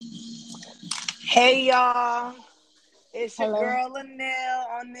Hey y'all, it's your Hello. girl Linnell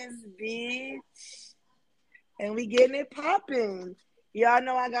on this beach, and we getting it popping. Y'all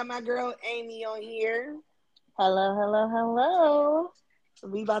know I got my girl Amy on here. Hello, hello, hello.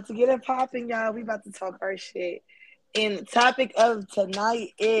 We about to get it popping, y'all. We about to talk our shit. And the topic of tonight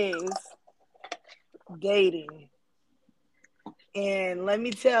is dating. And let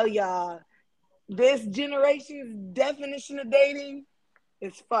me tell y'all, this generation's definition of dating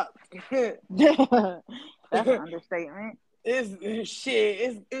is fuck. That's an understatement. It's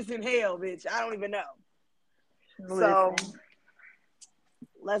shit. It's in hell, bitch. I don't even know. So Listen.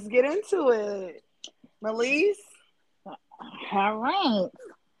 let's get into it. Melise? All right.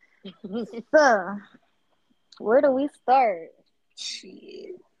 So, where do we start?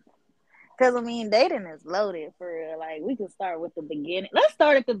 Shit. Because, dating is loaded for real. Like, we can start with the beginning. Let's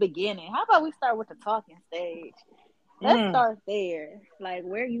start at the beginning. How about we start with the talking stage? Let's Mm. start there. Like,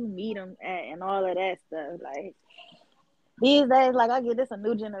 where you meet them at and all of that stuff. Like, these days, like, I get this a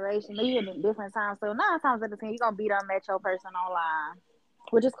new generation. They hit in different times. So, 9 times out of 10, you're going to be done met your person online,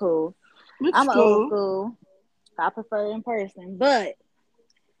 which is cool. Which I'm an old cool. school. I prefer in person, but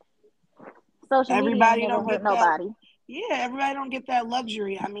social media ain't Everybody never don't hurt get that. nobody. Yeah, everybody don't get that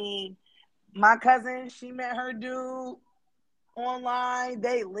luxury. I mean, my cousin, she met her dude online.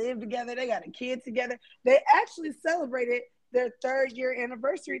 They live together. They got a kid together. They actually celebrated their 3rd-year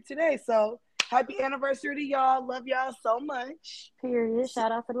anniversary today. So happy anniversary to y'all. Love y'all so much. Period.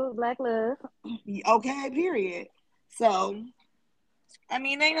 Shout out to the Black Love. Okay, period. So, I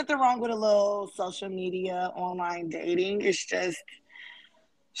mean, ain't nothing wrong with a little social media, online dating. It's just,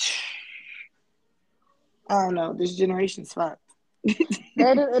 I don't know. This generation's fucked.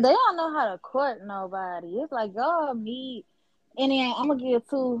 They don't know how to court nobody. It's like y'all meet, and then I'm gonna give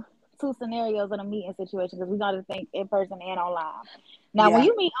two scenarios in a meeting situation because we gotta think in person and online. Now, when Yeah.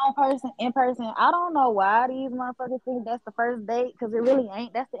 you meet in person, I don't know why these motherfuckers think that's the first date because it really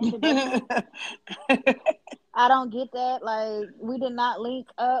ain't. That's the introduction. I don't get that. Like, we did not link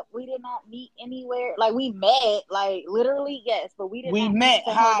up. We did not meet anywhere. Like, we met, like, literally, yes, but we did We not meet met.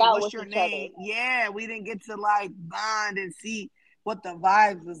 to hang Hi, out what's with your each other. name? Yeah, we didn't get to like bond and see what the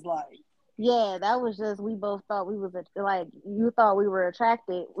vibes was like. Yeah, that was just, we both thought we was, like, you thought we were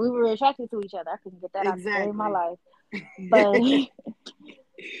attracted. We were attracted to each other. I couldn't get that out to save my Exactly. life. But,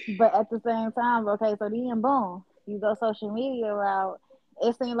 but at the same time, okay, so then boom, you go social media route.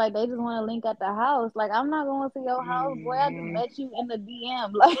 It seems like they just want to link at the house. Like, I'm not going to your house, boy. I just hmm met you in the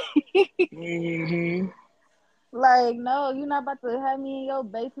DM. Like, hmm like, no, you're not about to have me in your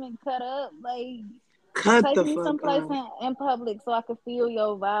basement cut up. Like, Cut take the me fuck someplace up. in public so I can feel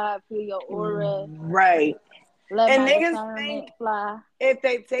your vibe, feel your aura, Right. let And my niggas think discernment fly. if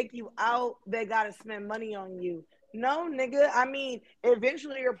they take you out, they gotta spend money on you. No, nigga. I mean,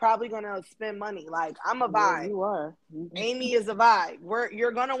 eventually you're probably gonna spend money. Like I'm a Yeah, vibe. you are. Amy is a vibe.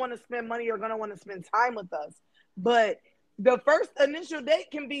 You're gonna want to spend money. You're gonna want to spend time with us. But the first initial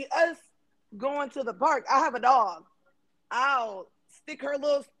date can be us going to the park. I have a dog. I'll stick her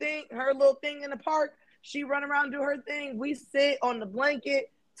little thing in the park. She run around, do her thing. We sit on the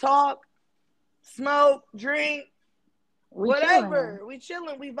blanket, talk, smoke, drink, We chilling. whatever. We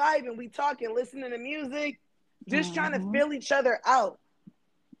chilling, we vibing, we talking, listening to music, just trying to Hmm. fill each other out.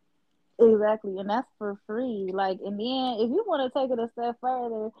 Exactly, and that's for free. Like, and then if you want to take it a step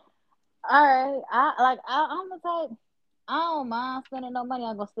further, all right, I'm the type. I don't mind spending no money.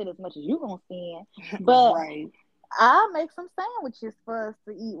 I'm gonna spend as much as you gonna spend, but Right. I'll make some sandwiches for us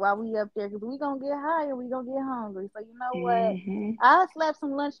to eat while we up there because we gonna get high and we gonna get hungry. So you know what? Mm-hmm. I'll slap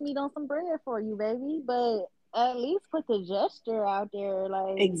some lunch meat on some bread for you, baby. But at least put the gesture out there,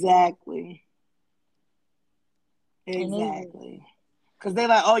 like, Exactly. and it's Exactly. Cause they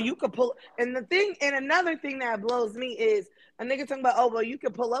like, oh, you could pull. And another thing that blows me is a nigga talking about, oh, well, you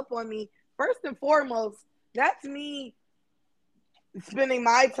could pull up on me. First and foremost, that's me spending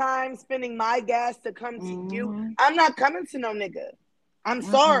my time, spending my gas to come to you. mm-hmm, I'm not coming to no nigga. I'm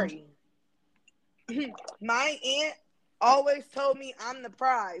mm-mm, sorry. My aunt always told me I'm the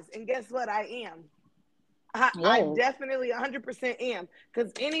prize, and guess what? I am. I yes, definitely 100% am.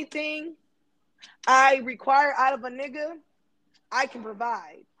 Cause anything I require out of a nigga, I can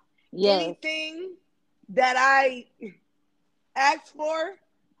provide. yes, Anything that I ask for,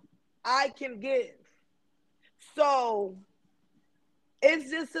 I can give. So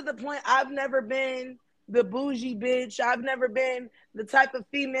it's just to the point I've never been the bougie bitch. I've never been the type of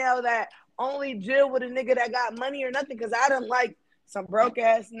female that only deal with a nigga that got money or nothing because I don't like some broke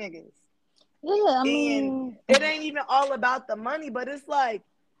ass niggas. yeah. I And mean, it ain't even all about the money, but it's like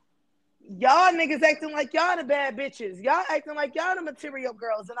Y'all niggas acting like y'all the bad bitches. Y'all acting like y'all the material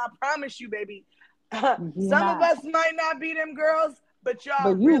girls. And I promise you, baby, You some of not. us might not be them girls, but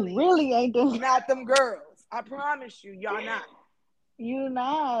y'all But you really ain't them. not them girls. I promise you, y'all not. You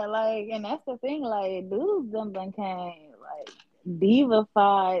not. Like, and that's the thing, like, dudes them became like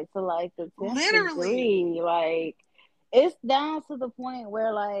divified to like the 10th Literally. degree. Like, it's down to the point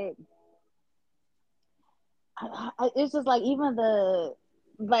where like it's just like even the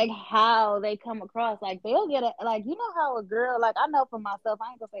like how they come across, like they'll get a like you know how a girl, like I know for myself,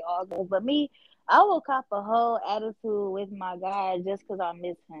 I ain't gonna say all girls, but me, I will cop a whole attitude with my guy just because I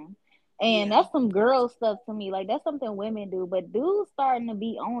miss him. And Yeah. that's some girl stuff to me. Like that's something women do, but dudes starting to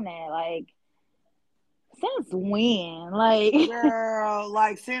be on that. Like since when? Like, Girl,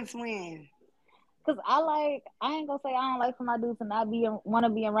 like since when? cause I ain't gonna say I don't like for my dude to not be want to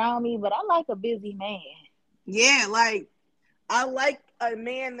be around me, but I like a busy man. Yeah, like I like a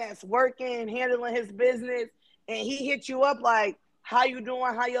man that's working, handling his business, and he hit you up like, how you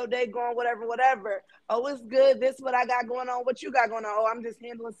doing? How your day going? Whatever, whatever. Oh, it's good. This is what I got going on. What you got going on? Oh, I'm just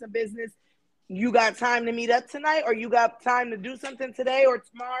handling some business. You got time to meet up tonight, or you got time to do something today or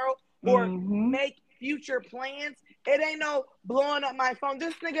tomorrow, or Mm-hmm. make future plans. It ain't no blowing up my phone.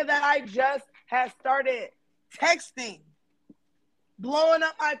 This nigga that I just has started texting, blowing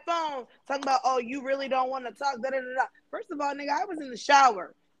up my phone, talking about, oh, you really don't want to talk. Da, da, da, da. First of all, nigga, I was in the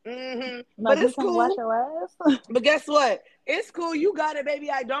shower. But Like you it's can't wash cool. your ass. But guess what? It's cool. You got it, baby.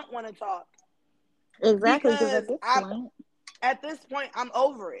 I don't want to talk Exactly, because because at this point, I'm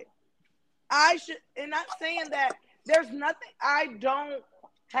over it. I should, and not saying that there's nothing, I don't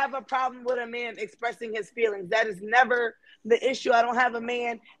have a problem with a man expressing his feelings. That is never the issue. I don't have a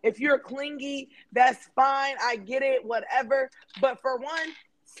man. If you're clingy, that's fine. I get it, whatever. But for one,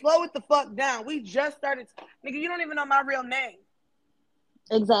 slow it the fuck down. We just started. Nigga, you don't even know my real name.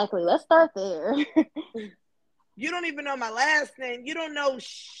 exactly. Let's start there. You don't even know my last name. You don't know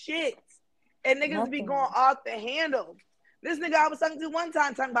shit. And niggas be going Nothing. off the handle. This nigga I was talking to one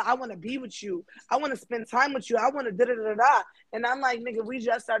time talking about I want to be with you. I want to spend time with you. I want to da da da da. And I'm like, nigga, we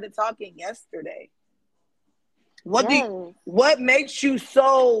just started talking yesterday. Yes. What makes you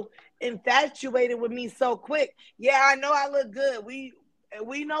so infatuated with me so quick? Yeah, I know I look good. We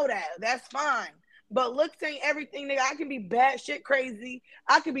know that. That's fine. But looks ain't everything, nigga. I can be bad shit crazy.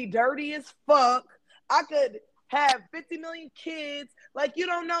 I could be dirty as fuck. I could have 50 million kids. Like you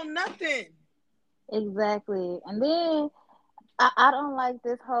don't know nothing. Exactly. And then I don't like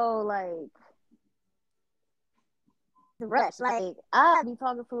this whole like rush. Like I be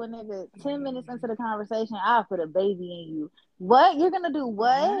talking to a nigga 10 minutes into the conversation, I'll put a baby in you. What? You're gonna do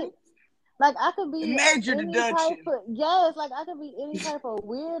what? Like I could be Major any type deduction. of yes, like I could be any type of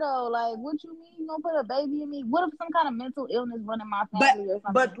weirdo. Like what you mean you gonna put a baby in me? What if some kind of mental illness running my But family or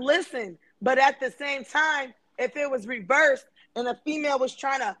but something? listen, but at the same time, if it was reversed and a female was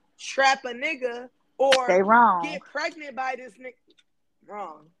trying to trap a nigga or They wrong. get pregnant by this nigga,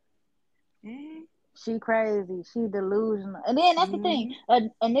 wrong. Mm-hmm. She crazy. She delusional. And then that's the thing. Mm-hmm.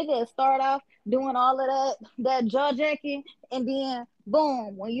 A nigga start off doing all of that jaw jacking, and then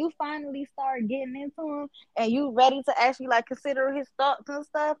boom, when you finally start getting into him and you ready to actually like consider his thoughts and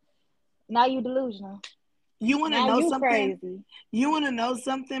stuff, now you delusional. You want to Now know you something? crazy. You want to know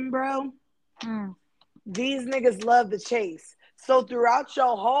something, bro? Mm. These niggas love the chase. So throughout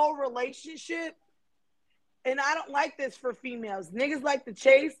your whole relationship, and I don't like this for females. Niggas like to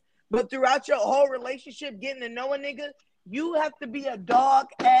chase, but throughout your whole relationship, getting to know a nigga, you have to be a dog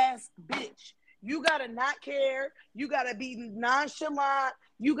ass bitch. You gotta not care. You gotta be nonchalant.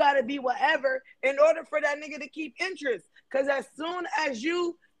 You gotta be whatever in order for that nigga to keep interest. Cause as soon as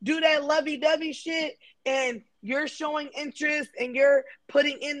you do that lovey dovey shit and you're showing interest and you're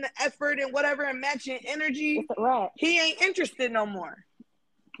putting in the effort and whatever and matching energy, It's a wrap. he ain't interested no more.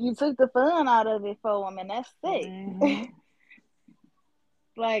 You took the fun out of it for him, and that's sick. Mm-hmm.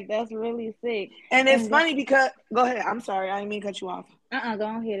 Like that's really sick. And it's And funny because go ahead. I'm sorry, I didn't mean to cut you off. go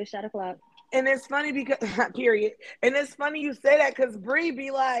on here. It's shot o'clock. And it's funny because period. And it's funny you say that because Bree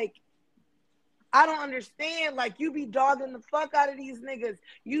be like, I don't understand. Like you be dogging the fuck out of these niggas.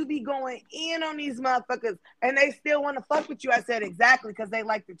 You be going in on these motherfuckers, and they still want to fuck with you. I said exactly because they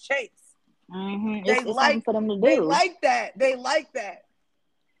like to chase. Mm-hmm. They It's something like for them to they do. like that. They like that.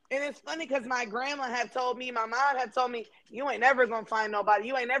 And it's funny because my grandma had told me, my mom had told me, you ain't never gonna find nobody.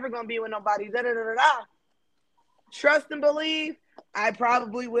 You ain't never gonna be with nobody. Da da da da da. Trust and believe, I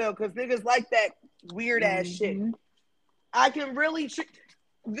probably will because niggas like that weird ass shit. Mm-hmm. I can really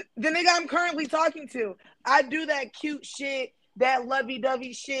the nigga I'm currently talking to. I do that cute shit, that lovey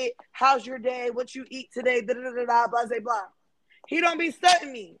dovey shit. How's your day? What you eat today? Da da da da. Blah blah blah. He don't be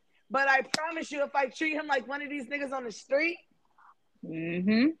studying me, But I promise you, if I treat him like one of these niggas on the street,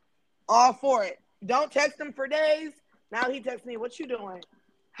 all for it. Don't text him for days. Now he texts me, what you doing?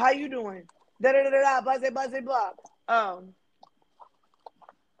 How you doing? Da-da-da-da-da, blah, blah.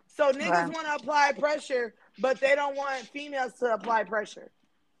 So niggas want to apply pressure, but they don't want females to apply pressure.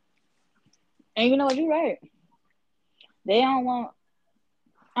 And you know what, you're right. They don't want,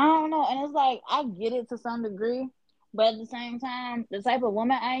 I don't know. And it's like, I get it to some degree, but at the same time, the type of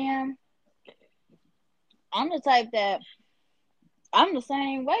woman I am, I'm the type that, I'm the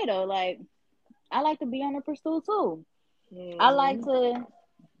same way though. Like, I like to be on the pursuit too. I like the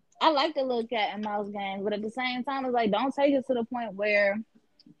little cat and mouse game, but at the same time, it's like, don't take it to the point where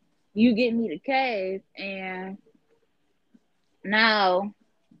you get me to cave and now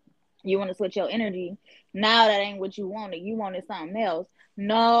you want to switch your energy. Now that ain't what you wanted. You wanted something else.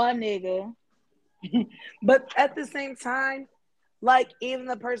 No, nigga. But at the same time, like even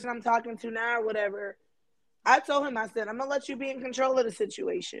the person I'm talking to now or whatever, I told him, I said, I'm going to let you be in control of the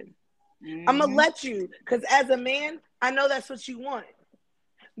situation. I'm going to let you, because as a man, I know that's what you want.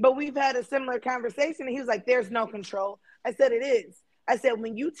 But we've had a similar conversation, and he was like, there's no control. I said, it is. I said,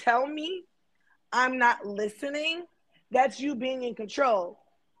 when you tell me I'm not listening, that's you being in control.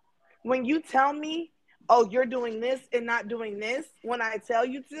 When you tell me, oh, you're doing this and not doing this, when I tell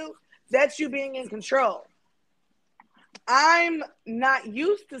you to, that's you being in control. I'm not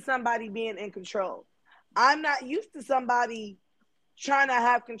used to somebody being in control. I'm not used to somebody trying to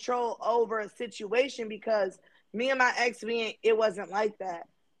have control over a situation, because me and my ex being, it wasn't like that.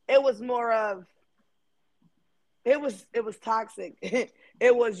 It was more of, it was toxic.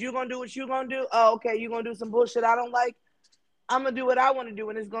 It was, you gonna do what you gonna do. Oh, okay, you gonna do some bullshit I don't like. I'm gonna do what I want to do,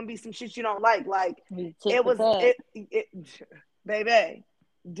 and it's gonna be some shit you don't like. Like it was, baby,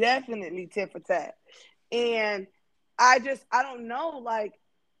 definitely tit for tat. And I don't know. Like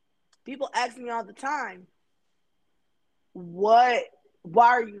people ask me all the time, why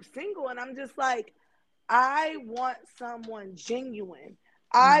are you single? And I'm just like, I want someone genuine.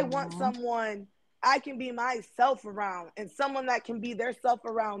 I want someone I can be myself around, and someone that can be their self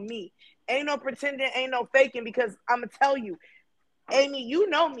around me. Ain't no pretending, ain't no faking, because I'm going to tell you, Amy, you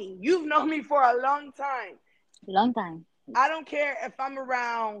know me. You've known me for a long time. Long time. I don't care if I'm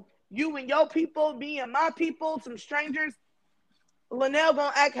around you and your people, me and my people, some strangers. Linnell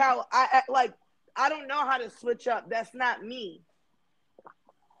gonna act how I act. Like, I don't know how to switch up. That's not me.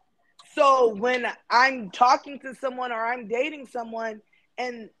 So when I'm talking to someone or I'm dating someone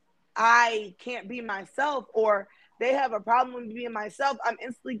and I can't be myself, or they have a problem with being myself, I'm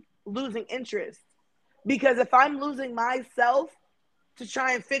instantly losing interest. Because if I'm losing myself to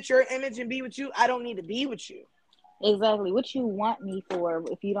try and fit your image and be with you, I don't need to be with you. Exactly. What you want me for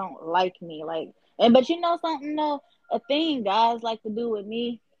if you don't like me? Like, and but you know something though, a thing guys like to do with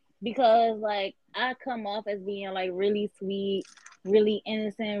me, because like I come off as being like really sweet, really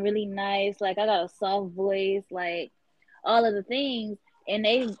innocent, really nice. Like I got a soft voice, like all of the things, and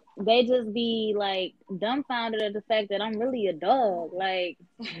they just be like dumbfounded at the fact that I'm really a dog. Like,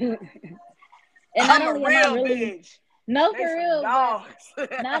 and I'm a real bitch. No, for real.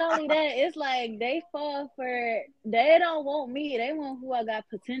 But not only that, it's like they fall for. They don't want me. They want who I got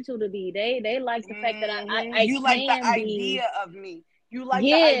potential to be. They like the fact that I you can like the be. idea of me. You like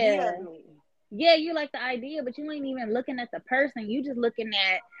the idea of me. Yeah, you like the idea, but you ain't even looking at the person. You just looking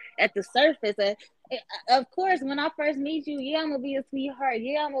at the surface. Of course, when I first meet you, yeah, I'm gonna be a sweetheart.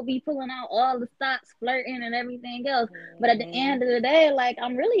 Yeah, I'm gonna be pulling out all the stops, flirting and everything else. But at the end of the day, like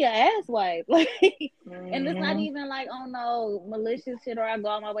I'm really an asswipe. Like, and it's not even like, oh no, malicious shit, or I go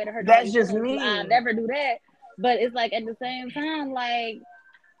on my way to hurt. That's just me. I never do that. But it's like at the same time, like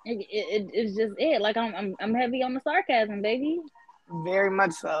it's just it. Like I'm heavy on the sarcasm, baby. Very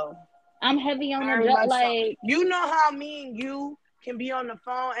much so. I'm heavy on the joke. Like, you know how me and you can be on the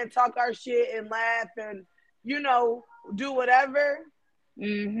phone and talk our shit and laugh and, you know, do whatever.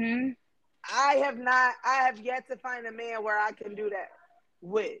 I have yet to find a man where I can do that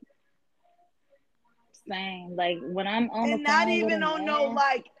with. Same. Like when I'm on the phone, and not even on no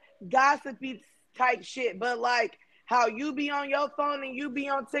like gossipy type shit, but like how you be on your phone and you be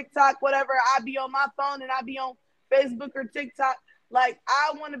on TikTok, whatever. I be on my phone and I be on Facebook or TikTok. Like,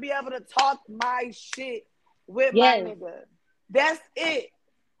 I want to be able to talk my shit with my nigga. That's it.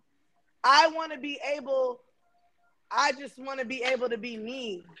 I just want to be able to be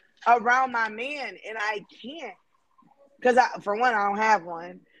me around my man, and I can't. Because, for one, I don't have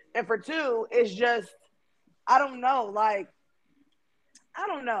one. And for two, it's just, I don't know. Like, I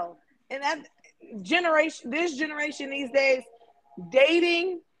don't know. And this generation these days,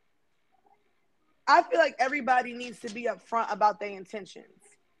 dating, I feel like everybody needs to be upfront about their intentions.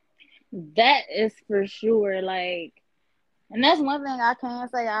 That is for sure. Like, and that's one thing I can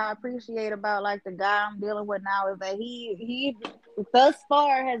say I appreciate about like the guy I'm dealing with now is that he thus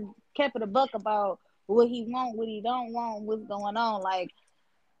far has kept it a buck about what he want, what he don't want, what's going on. Like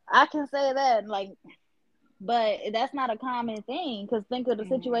I can say that, like, but that's not a common thing. Because think of the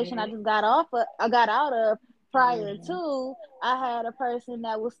situation I Mm-hmm. just got off of, I got out of prior Mm-hmm. to. I had a person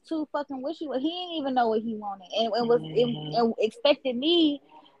that was too fucking wishy. He didn't even know what he wanted, and Mm-hmm. and expected me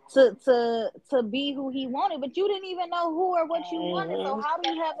to be who he wanted, but you didn't even know who or what you wanted. So Mm-hmm. how do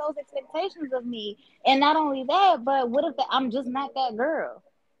you have those expectations of me? And not only that, but what if I'm just not that girl?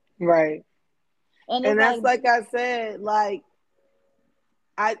 Right. And it's And like, that's like I said, like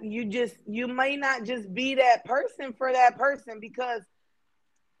you may not just be that person for that person because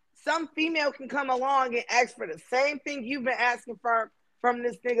some female can come along and ask for the same thing you've been asking for from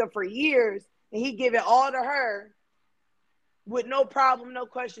this nigga for years, and he give it all to her with no problem, no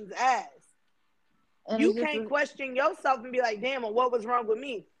questions asked. and You it's just can't question yourself and be like, damn, well, what was wrong with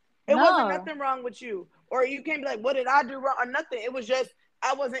me? It wasn't no. nothing wrong with you. Or you can't be like, what did I do wrong? Or nothing. It was just,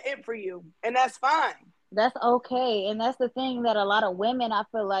 I wasn't it for you. And that's fine. That's okay, and that's the thing that a lot of women I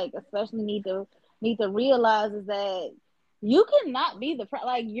feel like especially need to realize is that you cannot be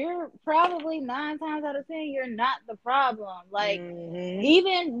like you're probably 9 times out of 10 you're not the problem. Like Mm-hmm.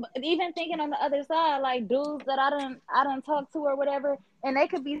 even thinking on the other side, like dudes that I don't talk to or whatever, and they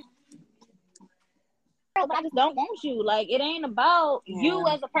could be, but I just don't want you. Like it ain't about Yeah. you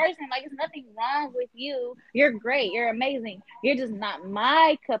as a person. Like it's nothing wrong with you. You're great. You're amazing. You're just not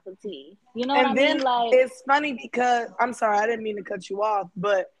my cup of tea. You know what I And mean? then Like it's funny because I'm sorry, I didn't mean to cut you off,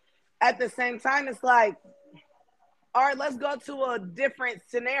 but at the same time, it's like, all right, let's go to a different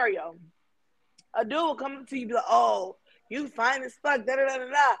scenario. A dude will come up to you and be like, oh, you fine as fuck, da da da da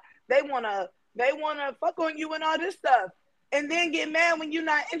da. They wanna they wanna fuck on you and all this stuff. And then get mad when you're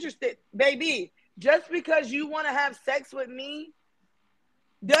not interested. Baby, just because you wanna have sex with me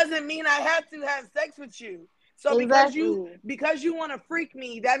doesn't mean I have to have sex with you. So exactly. because you want to freak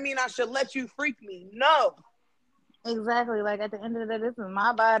me, that means I should let you freak me. No. Exactly. Like at the end of the day, this is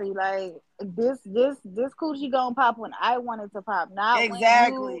my body. Like this coochie gonna pop when I want it to pop, not when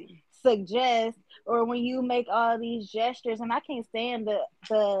you Exactly. suggest or when you make all these gestures. And I can't stand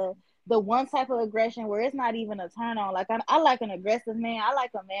the one type of aggression where it's not even a turn on. Like I like an aggressive man. I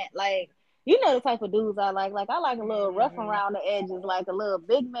like a man like you know the type of dudes I like. Like I like a little rough Mm-hmm. around the edges, like a little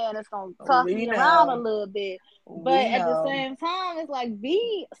big man that's gonna toss We me around a know. little bit. We But at the know. same time, it's like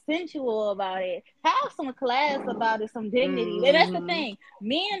be sensual about it. Have some class about it, some dignity. And that's the Mm-hmm. thing.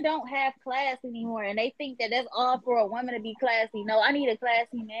 Men don't have class anymore, and they think that that's all for a woman to be classy. No, I need a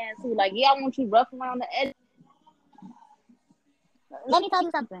classy man too. Like, yeah, I want you rough around the edge. Let me tell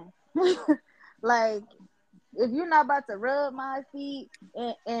you something. Like, if you're not about to rub my feet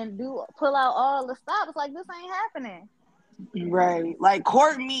and do pull out all the stops, like this ain't happening. Right. Like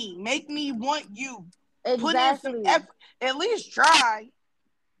court me. Make me want you. Put in some Exactly. effort. At least try.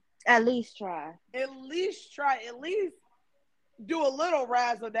 At least try. At least try. At least do a little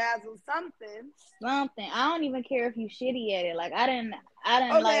razzle dazzle something. Something. I don't even care if you shitty at it. Like I didn't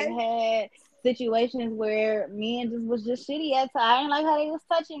like Okay. had situations where men just was just shitty at times. I didn't like how they was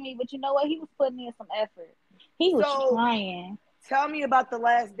touching me, but you know what? He was putting in some effort. He was So trying. tell me about the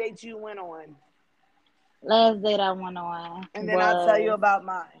last date you went on. Last date I went on And then I'll tell you was about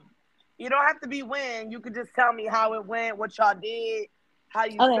mine. You don't have to be when. You could just tell me how it went, what y'all did, how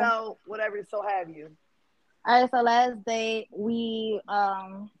you okay. felt, whatever, so have you. All right, so last date we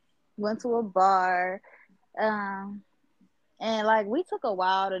went to a bar. Um and like we took a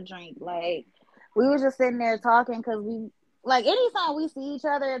while to drink. Like we was just sitting there talking because we like anytime we see each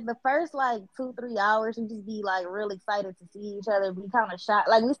other, the first like 2 3 hours we just be like real excited to see each other. Be kind of shy,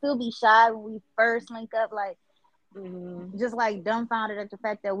 like we still be shy when we first link up, like Mm-hmm. just like dumbfounded at the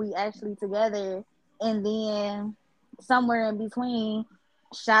fact that we actually together. And then somewhere in between,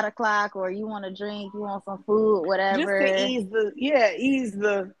 shot o'clock, or you want to drink, you want some food, Just to whatever.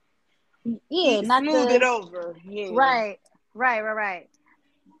 Yeah, not smooth it the over. Yeah. right, right.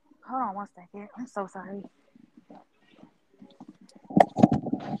 Hold on one second. I'm so sorry.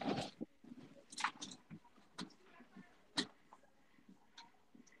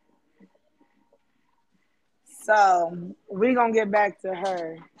 So we're gonna get back to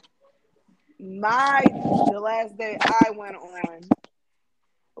her. The last day I went on,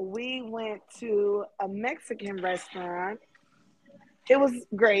 we went to a Mexican restaurant. It was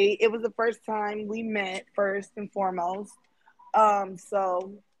great. It was the first time we met, first and foremost.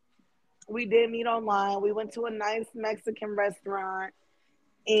 So we did meet online. We went to a nice Mexican restaurant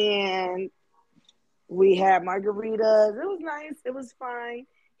and we had margaritas. It was nice. It was fine.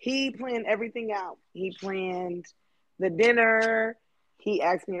 He planned everything out. He planned the dinner. He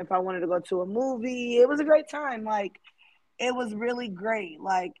asked me if I wanted to go to a movie. It was a great time. Like, it was really great.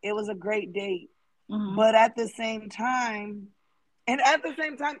 Like, it was a great date. Mm-hmm. But at the same time,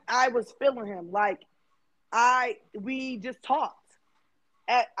 I was feeling him. Like, we just talked.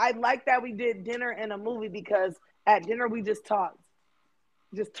 I like that we did dinner and a movie because at dinner we just talked,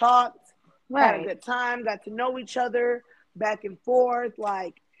 had a Right. good time, got to know each other back and forth.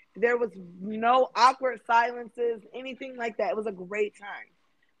 Like, there was no awkward silences, anything like that. It was a great time,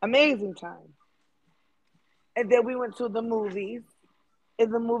 amazing time. And then we went to the movies,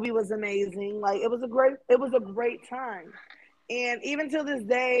 and the movie was amazing. Like, it was a great time. And even to this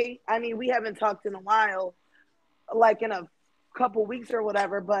day, I mean, we haven't talked in a while, like in a couple weeks or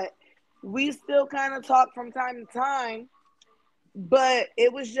whatever, but we still kind of talk from time to time. But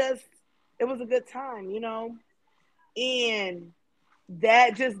it was a good time, you know? And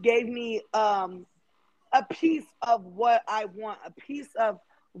that just gave me a piece of what I want, a piece of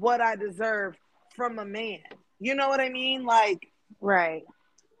what I deserve from a man. You know what I mean? Like, Right.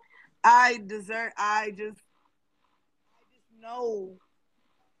 I just know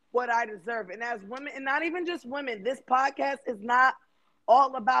what I deserve. And as women, and not even just women, this podcast is not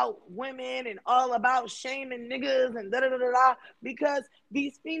all about women and all about shaming niggas and da da da da da, because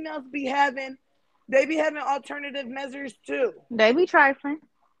these females they be having alternative measures too, They be trifling.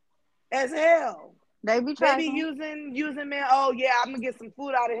 as hell. They be They be trifling. using man. Oh yeah, I'm gonna get some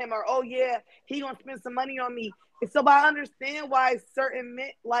food out of him, or oh yeah, he gonna spend some money on me. And so I understand why certain men,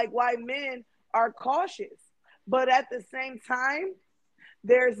 like why men are cautious, but at the same time,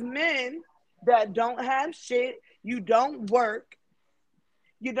 there's men that don't have shit. You don't work.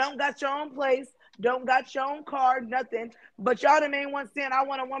 You don't got your own place. Don't got your own car. Nothing. But y'all the main one saying, "I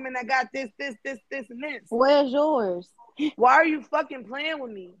want a woman that got this, and this." Where's yours? Why are you fucking playing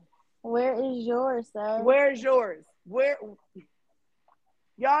with me? Where is yours, sir? Where's yours? Where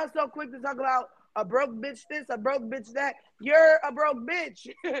y'all so quick to talk about a broke bitch this, a broke bitch that? You're a broke bitch.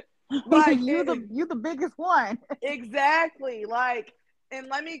 Like You the biggest one. exactly. Like, and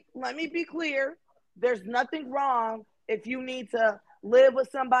let me be clear. There's nothing wrong if you need to live with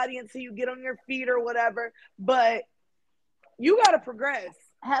somebody until you get on your feet or whatever, but you got to progress.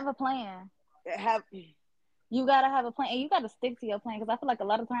 Have a plan. Have You gotta have a plan, and you gotta stick to your plan. Because I feel like a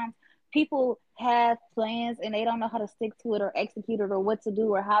lot of times people have plans and they don't know how to stick to it or execute it or what to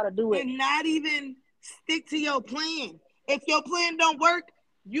do or how to do it. and not even stick to your plan. If your plan don't work,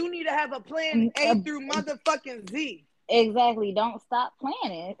 you need to have a plan A through motherfucking Z. Exactly. Don't stop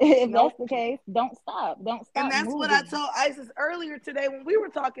planning. If that's Nope. the case, don't stop. Don't And stop that's what I moving. told Isis earlier today when we were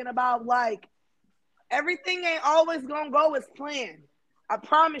talking about, like, everything ain't always gonna go as planned. I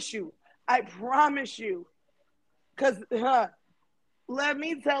promise you. I promise you. Cause let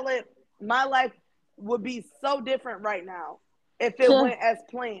me tell it, my life would be so different right now if it Sure. went as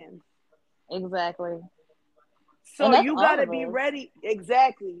planned. Exactly. And So that's you all gotta of be us. ready.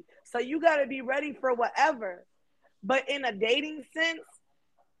 Exactly. So you gotta be ready for whatever. But in a dating sense,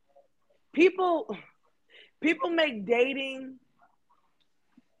 people people make dating,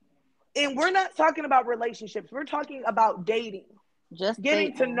 and we're not talking about relationships. We're talking about dating. Just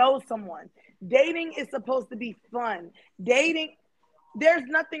Getting to dating. know someone. Dating is supposed to be fun. Dating, there's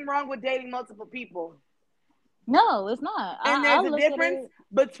nothing wrong with dating multiple people. No, it's not. And I there's a look at difference it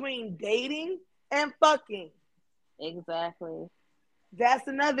between dating and fucking. exactly. That's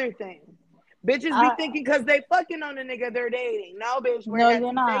another thing. Bitches be I thinking because they fucking on a nigga, they're dating. No, bitch, where no, has you're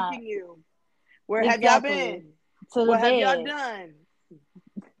he not. taken you? Where have y'all Exactly. been? To the What have y'all bed. done?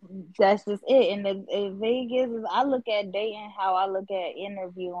 That's just it. And the thing is I look at dating how I look at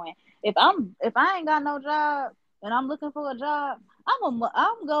interviewing. If I ain't got no job and I'm looking for a job, I'm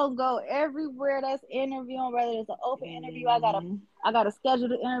gonna go everywhere that's interviewing, whether it's an open interview, Mm-hmm. I gotta schedule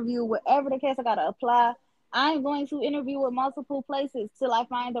the interview, whatever the case, I gotta apply. I'm going to interview with multiple places till I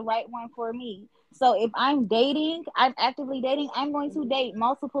find the right one for me. So if I'm actively dating, I'm going to date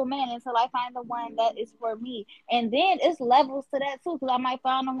multiple men until I find the one that is for me. And then it's levels to that too, because I might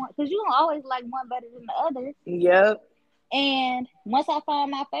find the one, because you don't always like one better than the other. Yep. And once I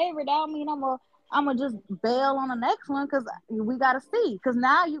find my favorite, I don't mean I'm gonna just bail on the next one because we gotta see. Because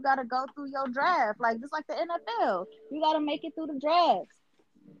now you gotta go through your draft, like just like the NFL. You gotta make it through the drafts.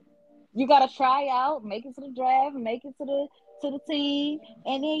 You gotta try out, make it to the draft, make it to the team,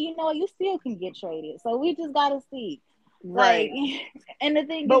 and then you still can get traded. So we just gotta see. Like, Right. and the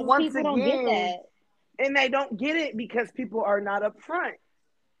thing But is once people don't get again, that. and they don't get it because people are not upfront.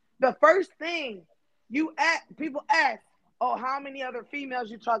 The first thing people ask, oh, how many other females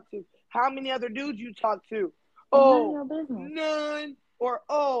you talk to? How many other dudes you talk to? It's none of Oh, your business. none. or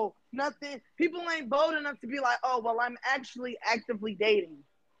oh, nothing. People ain't bold enough to be like, oh, well, I'm actually actively dating.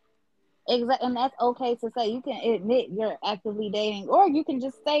 Exactly, and that's okay to say. You can admit you're actively dating, or you can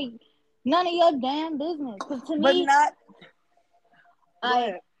just say none of your damn business. Because But not. Go like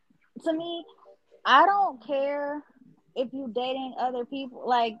ahead. to me, I don't care if you dating other people.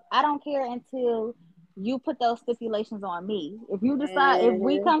 Like I don't care until you put those stipulations on me. If you decide, if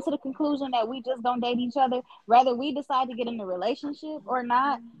we Mm-hmm. come to the conclusion that we just don't date each other, whether we decide to get in a relationship or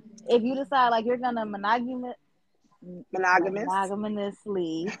not, if you decide like you're gonna Monogamous.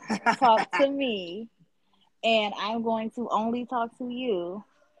 monogamously talk to me and I'm going to only talk to you,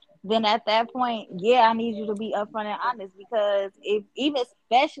 then at that point, yeah, I need you to be upfront and honest because if even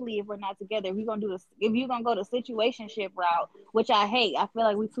especially if we're not together, if you're gonna do this, if you're gonna go the situationship route, which I hate, I feel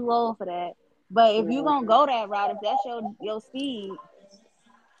like we're too old for that. But if you're gonna Mm-hmm. go that route, if that's your speed,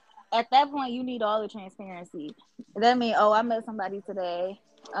 at that point you need all the transparency. That means, oh, I met somebody today,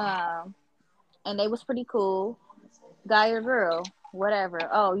 um, and they was pretty cool, guy or girl, whatever.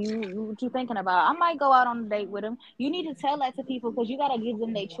 Oh, you what you thinking about? I might go out on a date with him. You need to tell that to people because you gotta give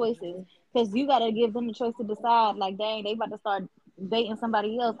them their choices. Because you gotta give them the choice to decide. Like, dang, they about to start dating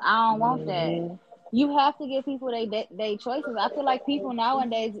somebody else. I don't want that. Mm-hmm. You have to give people they choices. I feel like people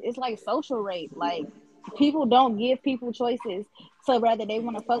nowadays it's like social rape. Like people don't give people choices so whether they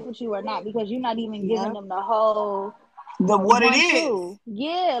want to fuck with you or not because you're not even giving Yeah. them the whole The what it one is. true.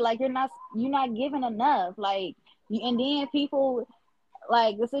 Yeah, like you're not giving enough. Like and then people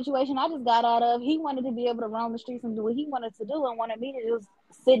like the situation I just got out of, he wanted to be able to roam the streets and do what he wanted to do and wanted me to just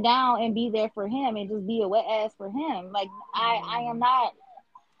sit down and be there for him and just be a wet ass for him. Like I am not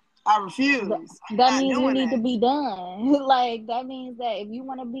I refuse. that I'm not means you doing need to that. be done. Like that means that if you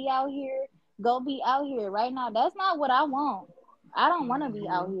want to be out here, go be out here right now. That's not what I want. I don't want to be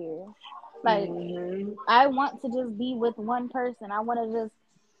out Mm-hmm. here. Like Mm-hmm. I want to just be with one person. I want to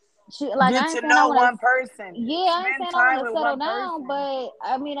like Get I ain't to saying I know want to. one person. Yeah, I ain't Spend saying I time want to with settle one down, person. but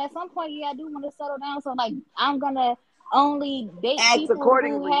I mean at some point, yeah, I do want to settle down. So like, I'm gonna only date Act people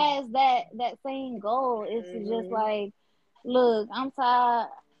who accordingly. has that same goal. It's just Mm-hmm. like, look, I'm tired.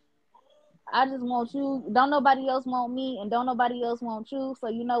 I just want you. Don't nobody else want me, and don't nobody else want you. So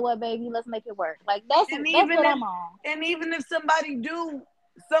you know what, baby? Let's make it work. Like And that's even what if I'm on.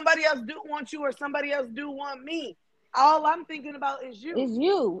 somebody else do want you or somebody else do want me, all I'm thinking about is It's you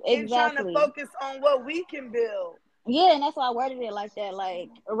you and trying to exactly. focus on what we can build. Yeah, and that's why I worded it like that. Like,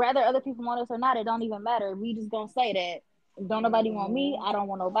 whether other people want us or not, it don't even matter. We just gonna say that. Don't nobody want me. Mm-hmm. I don't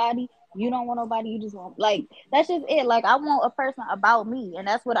want nobody. You don't want nobody. You just want like that's just it. Like, I want a person about me, and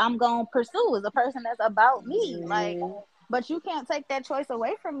that's what I'm gonna pursue is a person that's about me. Like, Mm-hmm. but you can't take that choice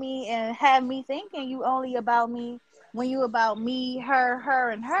away from me and have me thinking you only about me when you about me, her,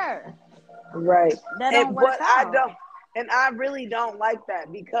 and her. Right. That don't And work what I out. don't, and I really don't like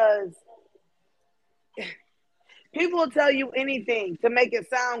that because people will tell you anything to make it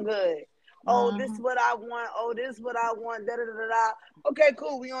sound good. Oh, this is Hmm. what I want. Oh, this is what I want. Da da da da. Okay,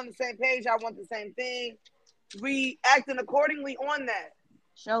 cool. We on the same page. I want the same thing. We acting accordingly on that.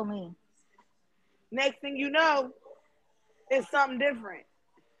 Show me. Next thing you know, it's something different.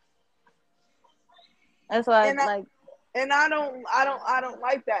 That's why, And I like, and I don't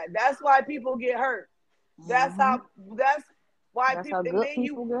like that. That's why people get hurt. That's hmm how. That's why that's how people. And good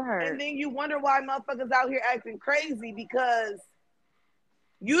people get hurt. then you wonder why motherfuckers out here acting crazy because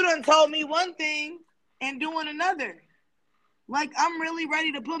you done told me one thing and doing another. Like I'm really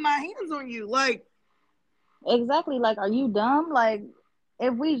ready to put my hands on you. Like Exactly. Like, are you dumb? Like,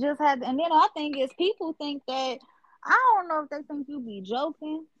 if we just had, and then I think is people think that I don't know if they think you be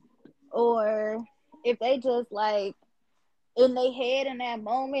joking or if they just like in their head in that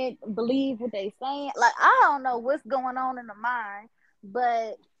moment believe what they saying. Like, I don't know what's going on in the mind,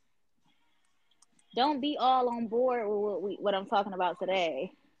 but don't be all on board with what I'm talking about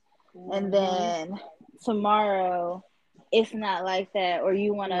today, and mm-hmm, then tomorrow it's not like that, or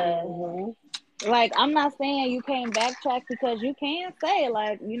you wanna. mm-hmm. Like, I'm not saying you can't backtrack because you can say,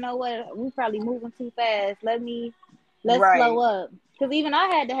 like, you know what, we probably moving too fast. Let's slow Right. up. Because even I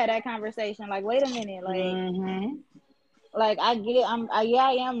had to have that conversation. Like, wait a minute, Mm-hmm. like I get, yeah,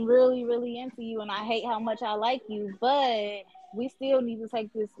 I am really, really into you, and I hate how much I like you, but we still need to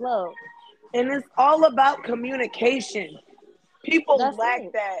take this slow. And it's all about communication. People That's lack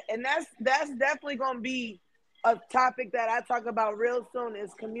it. that, and that's definitely gonna be a topic that I talk about real soon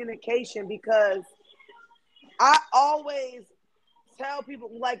is communication because I always tell people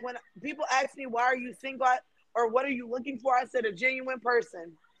like when people ask me why are you single or what are you looking for, I said a genuine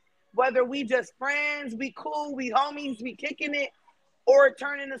person. Whether we just friends, we cool, we homies, we kicking it, or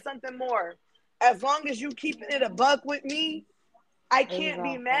turn into something more. As long as you keeping it a buck with me, I can't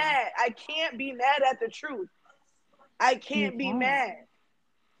be Exactly. mad. I can't be mad at the truth. I You can't be can't. mad.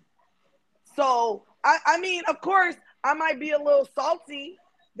 So I mean, of course, I might be a little salty.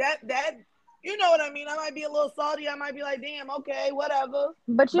 That you know what I mean. I might be a little salty. I might be like, damn, okay, whatever.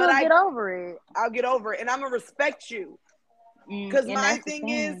 But But you'll get over it. I'll get over it, and I'm gonna respect you. Cause And my that's the thing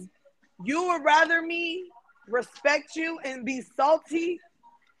is, thing. you would rather me respect you and be salty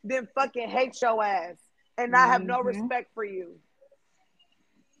than fucking hate your ass and not have no Mm-hmm. respect for you.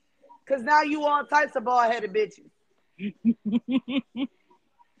 Cause now you all types of bald headed bitches.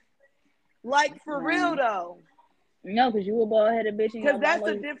 Like for real Man. though. No, because you a bald headed bitch and Cause your that's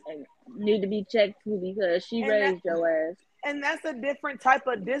a mama diff need to be checked too because she and that raised your ass. and that's a different type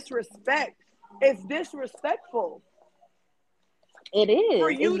of disrespect. It's disrespectful It for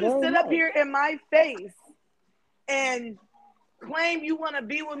is. It's you to very sit up much. here in my face and claim you want to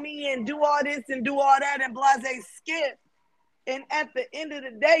be with me and do all this and do all that and blase skip. And at the end of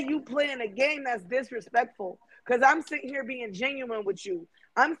the day, you playing a game that's disrespectful. Because I'm sitting here being genuine with you.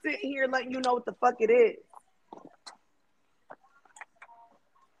 I'm sitting here letting you know what the fuck it is.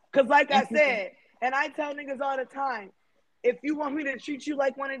 Because, like I And people, said, and I tell niggas all the time, if you want me to treat you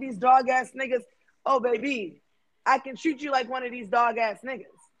like one of these dog ass niggas, oh, baby, I can treat you like one of these dog ass niggas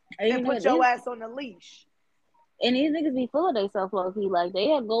and you and know put what? your ass on the leash. And these niggas be full of themselves, low key. Like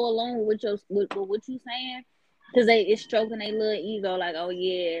they'll go along with with what you saying, cause it's stroking their little ego. Like, oh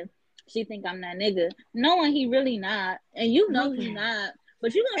yeah, she think I'm that nigga, knowing he really not, and you know he not.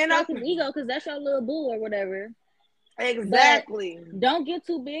 But you gonna And I stroke his ego, cause that's your little boo or whatever. But exactly don't get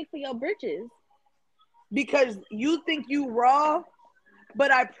too big for your britches. because you think you raw,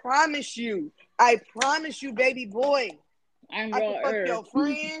 but I promise you, baby boy, I'm I can raw fuck earth. your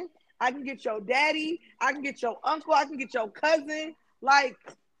friend. I can get your daddy. I can get your uncle. I can get your cousin. Like,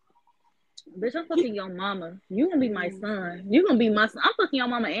 Bitch, I'm fucking your mama. You gonna be my son. You gonna be my son. I'm fucking your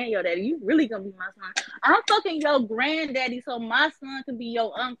mama and your daddy. You really gonna be my son. I'm fucking your granddaddy so my son can be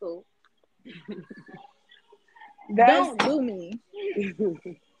your uncle. that's Don't do me.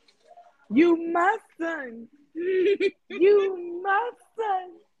 you, my son. You, my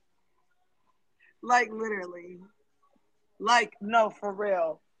son. Like literally. Like no, for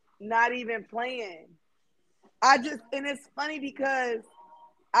real. Not even playing. I just and it's funny because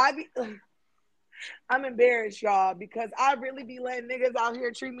I be I'm embarrassed, y'all, because I really be letting niggas out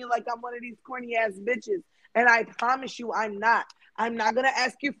here treat me like I'm one of these corny ass bitches. And I promise you, I'm not. I'm not gonna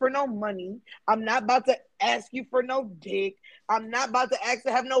ask you for no money. I'm not about to ask you for no dick. I'm not about to ask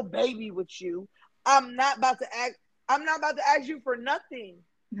to have no baby with you. I'm not about to ask. I'm not about to ask you for nothing.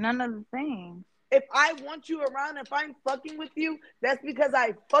 None of the things. If I want you around, if I'm fucking with you, that's because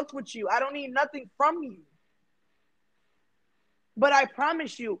I fuck with you. I don't need nothing from you. But I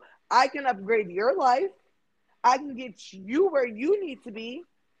promise you, I can upgrade your life. I can get you where you need to be.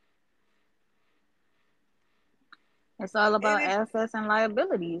 It's all And about if assets and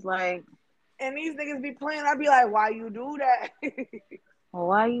liabilities. Like, and these niggas be playing, I'd be like, why you do that?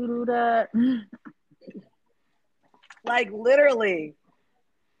 why you do that? Like literally.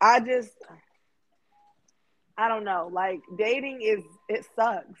 I just I don't know. Like dating is it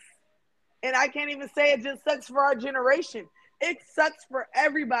sucks. And I can't even say it just sucks for our generation. It sucks for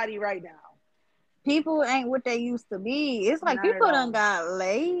everybody right now. People ain't what they used to be. It's like Not at people done all. got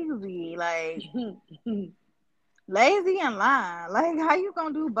lazy. Like, lazy and lying. Like, how you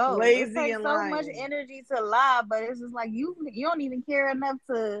gonna do both? It Lazy takes and so much lying. energy to lie, but it's just like you don't even care enough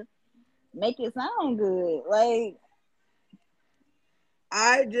to make it sound good. Like,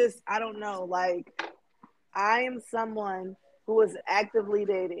 I don't know. Like I am someone who is actively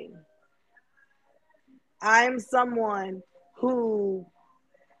dating. I am someone who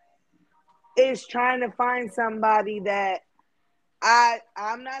is trying to find somebody that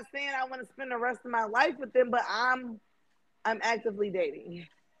I'm not saying I want to spend the rest of my life with them, but I'm actively dating.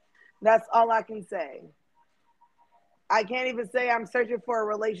 That's all I can say. I can't even say I'm searching for a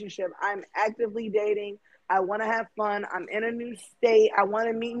relationship. I'm actively dating. I want to have fun. I'm in a new state. I want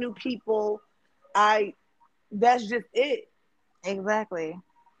to meet new people. I that's just it. exactly.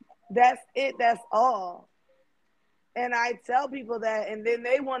 That's it. That's all. And I tell people that, and then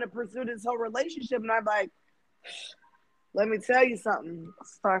they want to pursue this whole relationship, and I'm like, let me tell you something.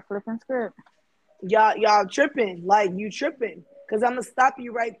 Start flipping script. Y'all tripping. Like you tripping. Cause I'm gonna stop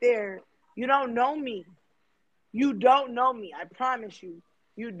you right there. You don't know me. You don't know me. I promise you.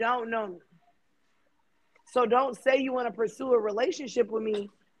 You don't know me. So don't say you want to pursue a relationship with me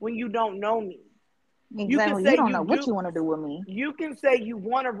when you don't know me. You can Exactly. You say don't you know what do. you want to do with me. You can say you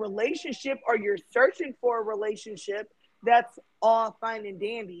want a relationship or you're searching for a relationship. That's all fine and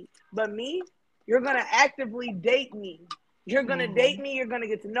dandy. But me, you're gonna actively date me. You're gonna date me. You're gonna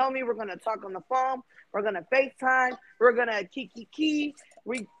get to know me. We're gonna talk on the phone. We're gonna FaceTime. We're gonna kiki.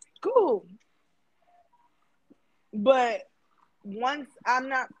 We cool. But once I'm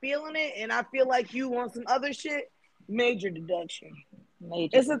not feeling it, and I feel like you want some other shit, major deduction.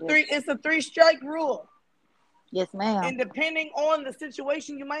 It's a 3-strike rule. Yes, ma'am. And depending on the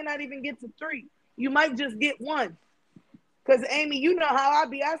situation, you might not even get to 3. You might just get 1. Because, Amy, you know how I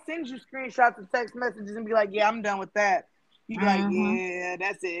be. I send you screenshots of text messages and be like, yeah, I'm done with that. You be like, yeah,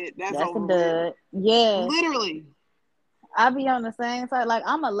 that's it. That's over with. Yeah. Literally. I be on the same side. Like,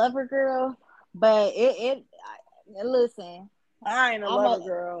 I'm a lover girl, but listen. I ain't a lover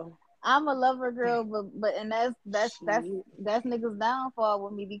girl. I'm a lover girl, but and that's niggas' downfall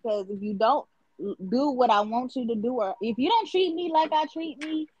with me, because if you don't do what I want you to do, or if you don't treat me like I treat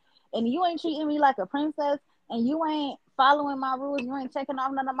me, and you ain't treating me like a princess, and you ain't following my rules, you ain't checking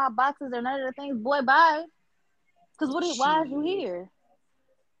off none of my boxes or none of the things, boy, bye. Because why is you here?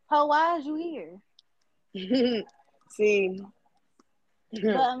 Why is you here? See.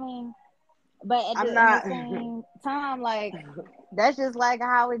 But I mean, at the same time, like, that's just like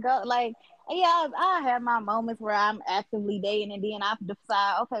how it goes. Like, yeah, I have my moments where I'm actively dating, and then I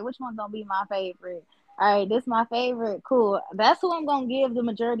decide, okay, which one's gonna be my favorite? All right, this is my favorite. Cool. That's who I'm gonna give the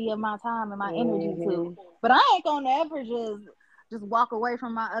majority of my time and my energy to. But I ain't gonna ever just walk away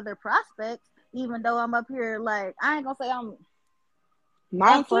from my other prospects, even though I'm up here. Like, I ain't gonna say I'm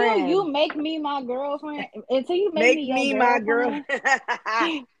my friend. You make me my girlfriend. Until you make me your girlfriend.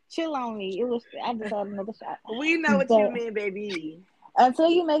 Chill on me. I just had another shot. We know what you mean, baby. Until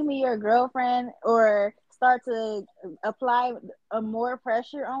you make me your girlfriend or start to apply more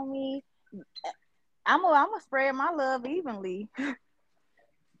pressure on me, I'm gonna spread my love evenly.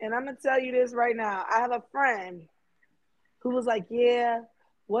 And I'm gonna tell you this right now. I have a friend who was like, yeah,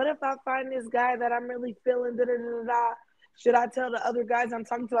 what if I find this guy that I'm really feeling, da-da-da-da-da? Should I tell the other guys I'm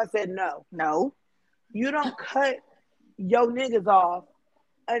talking to? I said, no. You don't cut your niggas off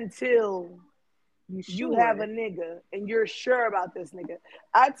until you have a nigga and you're sure about this nigga.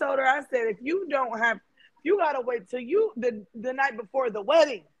 I told her, I said, if you gotta wait till the night before the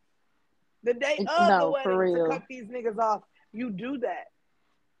wedding, the day of the wedding, to cut these niggas off, you do that.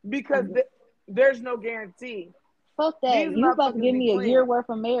 Because there's no guarantee. Fuck that. You about to give me a year worth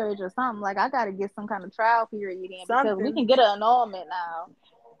of marriage or something. Like, I gotta get some kind of trial period in, because we can get an annulment now.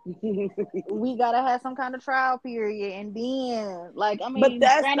 We gotta have some kind of trial period, and then, like, I mean,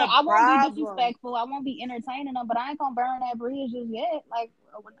 granted, I won't be disrespectful, I won't be entertaining them, but I ain't gonna burn that bridge just yet. Like,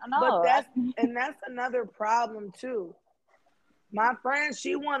 no. But that's another problem too. My friend,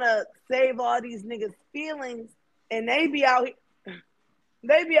 she wanna save all these niggas' feelings, and they be out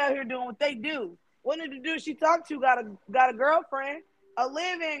here doing what they do. One of the dudes she talked to got a girlfriend, a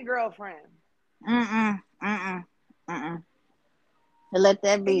live-in girlfriend. Let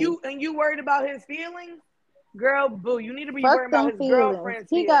that be. And you worried about his feelings? Girl, boo, you need to be worried about his girlfriend's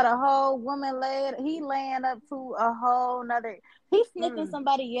feelings. He got a whole woman laying up to a whole nother. He's sniffing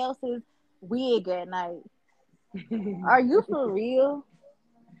somebody else's wig at night. Are you for real?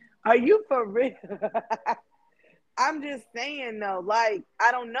 Are you for real? I'm just saying though, like,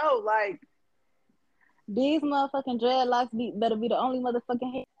 I don't know, like, these motherfucking dreadlocks better be the only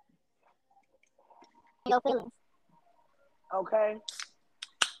motherfucking hair. No feelings. Okay.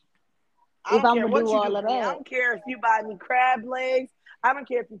 I don't care what you do. I don't care if you buy me crab legs. I don't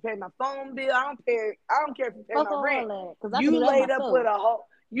care if you pay my phone bill. I don't care if you pay my rent. You laid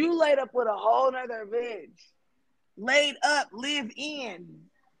up with a whole nother bitch. Laid up, live in.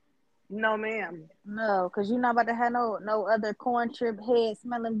 No, ma'am. No, because you're not about to have no other corn chip head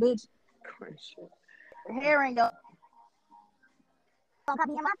smelling bitch. Corn chip. Hair ain't gonna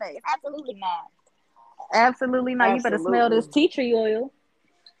be in my face. Absolutely not. Absolutely not. You better smell this tea tree oil.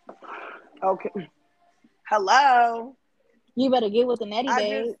 Okay. Hello. You better get with the natty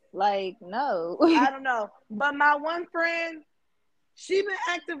babe. Like, no. I don't know. But my one friend, she been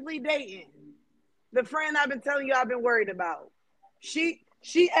actively dating. The friend I've been telling you I've been worried about. She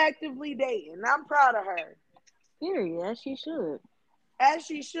actively dating. I'm proud of her. Period. As she should. As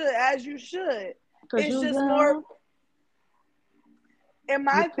she should. As you should. It's just more. And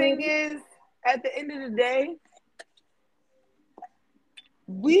my thing is, at the end of the day,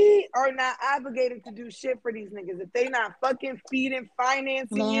 we are not obligated to do shit for these niggas. If they not fucking feeding,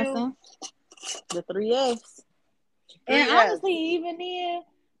 financing you. The 3 Fs. And honestly, even then,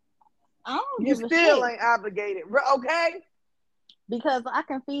 I don't give a shit. You still ain't obligated. Okay? Because I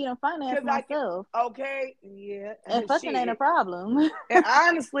can feed and finance myself. Okay, yeah. And fucking ain't a problem. And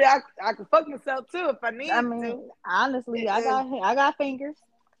honestly, I can fuck myself too if I need to. Honestly, I got fingers.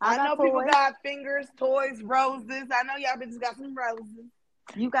 I got know people toys. got fingers, toys, roses. I know y'all bitches got some roses.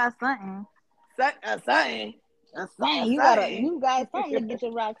 You got something. Something. Something. Something. You got something to get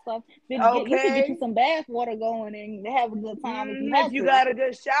your rocks off. You could get you Okay. some bath water going and have a good time if you If had you to. got a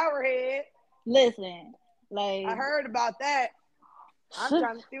good shower head. Listen, like I heard about that. I'm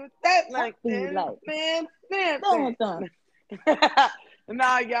trying to see what that like.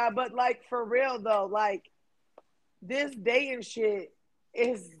 Nah, y'all, but like for real though, like this dating shit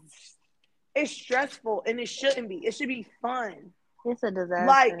is it's stressful and it shouldn't be. It should be fun. it's a disaster.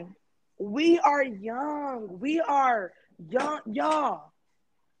 Like we are young. We are young, y'all.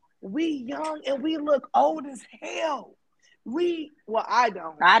 We young and we look old as hell. I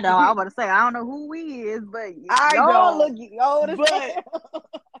don't. I know. I was about to say I don't know who we is, but I y'all don't. look old as hell.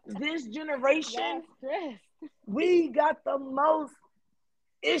 This generation, stressed. we got the most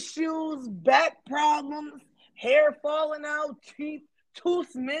issues, back problems, hair falling out, teeth,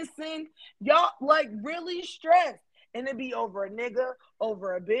 tooth missing. Y'all like really stressed. And it be over a nigga,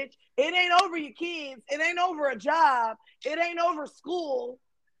 over a bitch. It ain't over your kids. It ain't over a job. It ain't over school.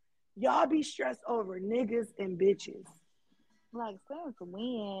 Y'all be stressed over niggas and bitches. Like since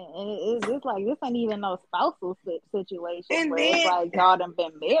when? And it's like this ain't even no spousal situation And where it's then like y'all done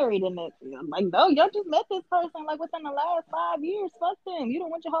been married and it's like no, y'all just met this person like within the last 5 years. Fuck them. You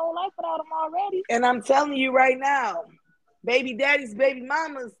don't went your whole life without them already. and I'm telling you right now, baby daddies, baby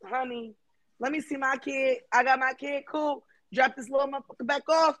mamas, honey. Let me see my kid. I got my kid. Cool. Drop this little motherfucker back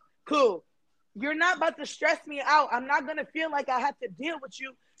off. Cool. You're not about to stress me out. I'm not gonna feel like I have to deal with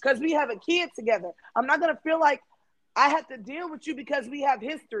you because we have a kid together. I'm not gonna feel like I have to deal with you because we have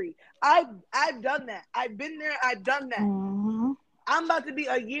history. I've done that. I've been there. I've done that. Mm-hmm. I'm about to be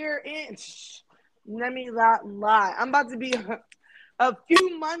a year in. Let me not lie. I'm about to be a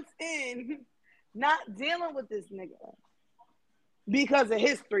few months in, not dealing with this nigga because of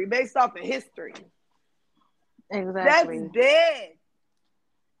history, based off of history. Exactly. That's dead.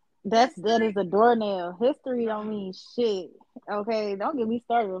 That is a doornail. History don't mean shit. Okay, don't get me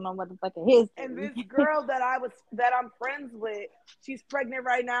started on no motherfucking history. And this girl that I'm friends with, she's pregnant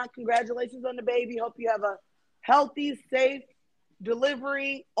right now. Congratulations on the baby. Hope you have a healthy, safe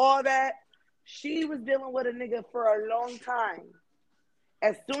delivery, all that. She was dealing with a nigga for a long time.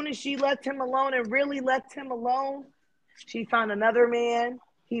 As soon as she left him alone and really left him alone, she found another man.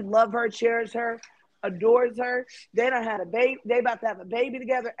 He loved her, cherished her, adores her. They done had a baby. They about to have a baby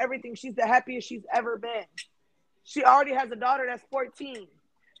together. Everything. She's the happiest she's ever been. She already has a daughter that's 14.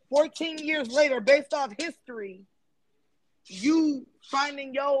 14 years later, based off history, you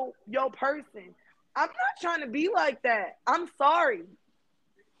finding your person. I'm not trying to be like that. I'm sorry.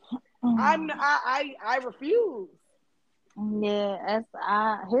 I refuse. Yeah,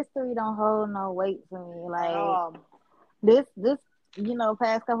 history don't hold no weight to me. Like this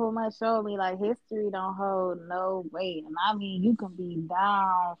past couple of months showed me like history don't hold no weight. And I mean, you can be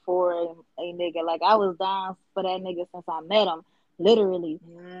down for a nigga. Like I was down for that nigga since I met him. Literally.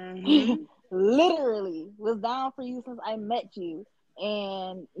 Mm-hmm. Literally was down for you since I met you.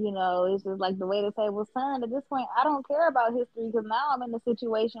 And it's just like the way the tables turned. At this point, I don't care about history because now I'm in a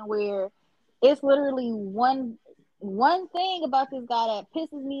situation where it's literally one thing about this guy that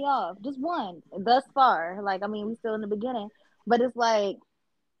pisses me off. Just one thus far. Like, I mean, we still in the beginning, but it's like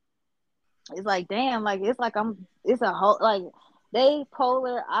damn, like it's a whole like they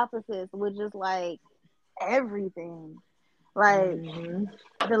polar opposites with just like everything. Like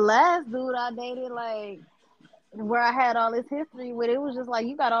the last dude I dated, like where I had all this history with, it was just like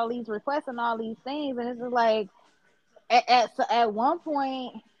you got all these requests and all these things, and it's just like at one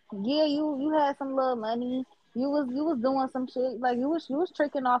point, yeah, you had some little money, you was doing some shit, like you was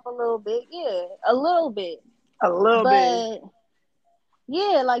tricking off a little bit, yeah, a little bit, but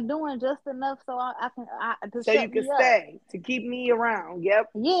yeah, like doing just enough so I can to so shut you can me up. stay, to keep me around. Yep.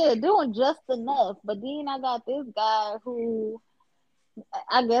 Yeah, doing just enough, but then I got this guy who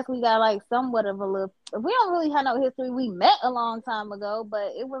I guess we got like somewhat of a little. We don't really have no history. We met a long time ago,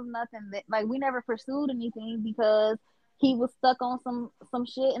 but it was nothing that like we never pursued anything because he was stuck on some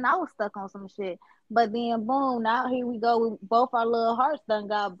shit and I was stuck on some shit. But then boom, now here we go. Both our little hearts done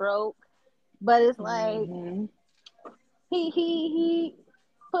got broke. But it's like he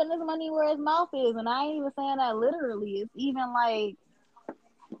putting his money where his mouth is, and I ain't even saying that literally. It's even like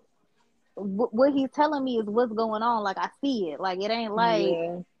what he's telling me is what's going on. Like I see it. Like it ain't like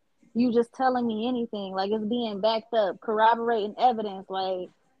you just telling me anything. Like it's being backed up, corroborating evidence, like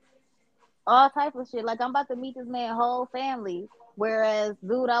all type of shit. Like I'm about to meet this man's whole family. Whereas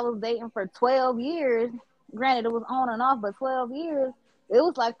dude I was dating for 12 years, granted it was on and off, but 12 years, it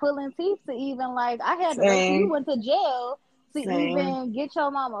was like pulling teeth to even like I had to wait till you went to jail to Same. even get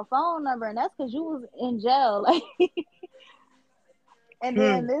your mama phone number, and that's because you was in jail. Like, and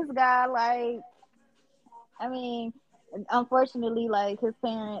then this guy, like, I mean, unfortunately, like his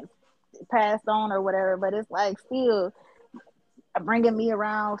parents passed on or whatever, but it's like still bringing me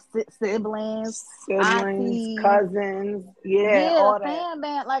around siblings, Siblings, aunties, cousins, yeah, yeah, all the that. fan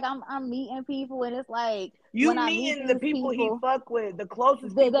band. Like I'm meeting people, and it's like You when I meet meeting the these people he people, fuck with, the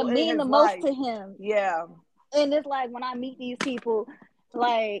closest that people in mean the his most life. to him. Yeah. And it's like when I meet these people,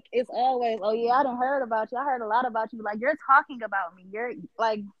 like it's always, oh yeah, I done heard about you. I heard a lot about you. Like you're talking about me. You're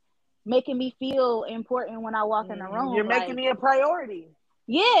like making me feel important when I walk in the You're room. making Like, me a priority.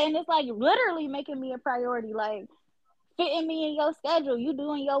 yeah, and it's like literally making me a priority. Like fitting me in your schedule. You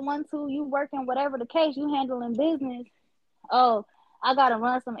doing your 1-2, you working, whatever the case, you handling business. Oh, I gotta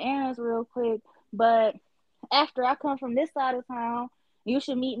run some errands real quick, but after I come from this side of town, you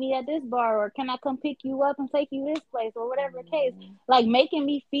should meet me at this bar, or can I come pick you up and take you this place, or whatever the case. Like making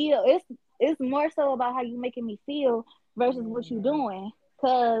me feel, it's more so about how you making me feel versus what you doing.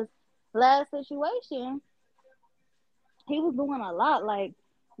 Cause last situation, he was doing a lot. Like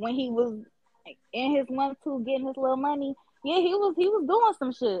when he was in his 1-2 getting his little money, yeah, he was doing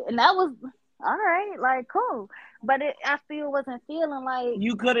some shit, and that was all right, like cool. But I still wasn't feeling like,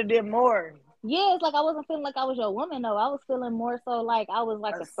 You could have did more. yeah, it's like I wasn't feeling like I was your woman though. I was feeling more so like I was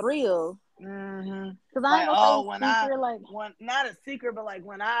like a thrill. Cause I Like, ain't gonna oh, say secret, like, when not a secret, but like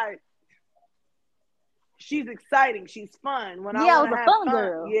she's exciting, she's fun. When I yeah, I want was to a have fun fun,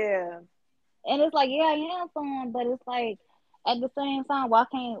 girl. yeah. And it's like, yeah, I am fun, but it's like at the same time, why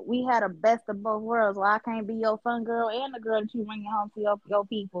can't we have a best of both worlds? Why I can't be your fun girl and the girl that you bring home to your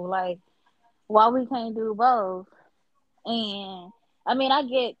people? Like, why we can't do both? And I mean, I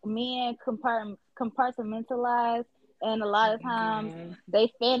get men compartmentalized, and a lot of times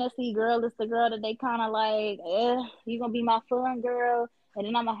they fantasy girl is the girl that they kind of like, you gonna be my fun girl, and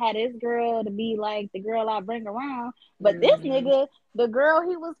then I'm gonna have this girl to be like the girl I bring around. But this nigga, the girl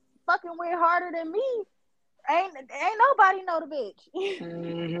he was fucking with harder than me, ain't nobody know the bitch.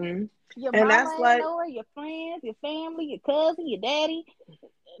 Your And that's mama ain't like, know her, your friends, your family, your cousin, your daddy.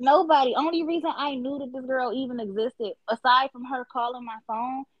 Nobody. Only reason I knew that this girl even existed, aside from her calling my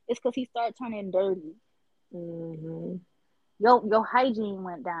phone, is because he started turning dirty. Your hygiene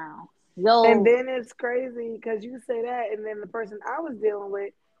went down. and Yo, then it's crazy because you say that, and then the person I was dealing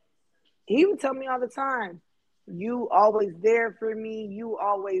with, he would tell me all the time, you always there for me, you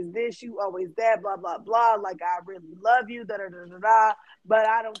always this, you always that, blah blah blah, like I really love you, da da da da da, but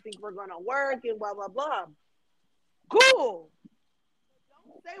I don't think we're gonna work, and blah blah blah. Cool.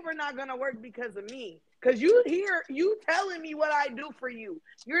 Don't say we're not gonna work because of me, because you telling me what I do for you,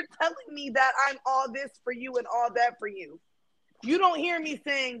 you're telling me that I'm all this for you and all that for you. You don't hear me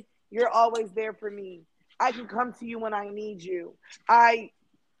saying you're always there for me, I can come to you when I need you. I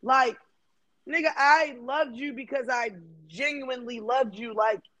like, nigga, I loved you because I genuinely loved you.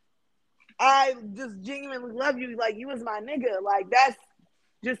 Like, I just genuinely love you. Like, you was my nigga. Like, that's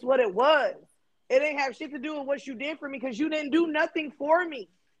just what it was. It ain't have shit to do with what you did for me, because you didn't do nothing for me.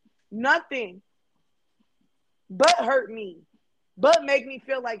 Nothing. But hurt me. But make me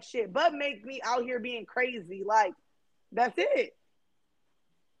feel like shit. But make me out here being crazy. Like, that's it.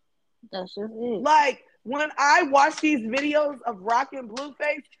 that's just it. Like, when I watch these videos of Rock and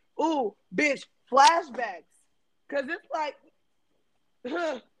Blueface, ooh, bitch, flashbacks. Because it's like,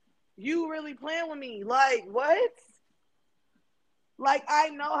 you really playing with me. Like, what? Like, I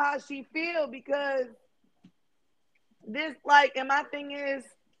know how she feel, because this, like, and my thing is,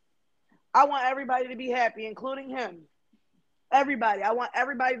 I want everybody to be happy, including him. Everybody. I want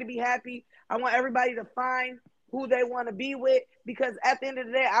everybody to be happy. I want everybody to find who they want to be with, because at the end of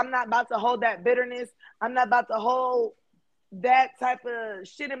the day, I'm not about to hold that bitterness. I'm not about to hold that type of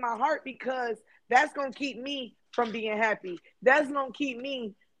shit in my heart, because that's going to keep me from being happy. That's going to keep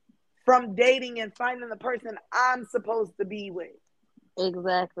me from dating and finding the person I'm supposed to be with.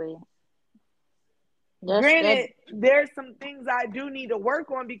 Exactly. That. Granted, there's some things I do need to work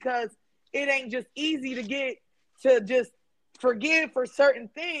on, because it ain't just easy to get to just forgive for certain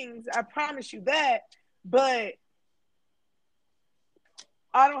things. I promise you that. But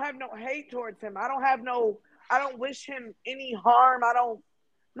I don't have no hate towards him. I don't wish him any harm.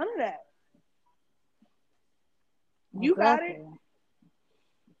 None of that. You got it. Exactly.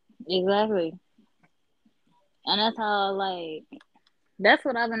 Exactly. And that's how, like, that's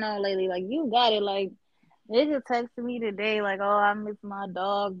what I've been on lately. Like, you got it. Like, they just texted me today, like, oh, I miss my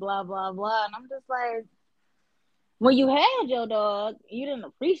dog, blah, blah, blah. And I'm just like, when you had your dog, you didn't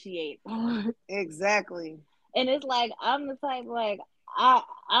appreciate. Exactly. And it's like, I'm the type, like,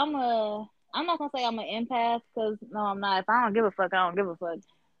 I'm a I'm not gonna say I'm an empath because no, I'm not. If I don't give a fuck, I don't give a fuck.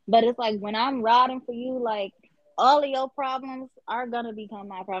 But it's like when I'm riding for you, like all of your problems are gonna become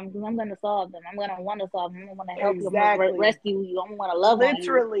my problems because I'm gonna solve them. I'm gonna want to solve them. I'm gonna want to help you. I'm gonna Exactly. rescue you. I'm gonna want to love on you.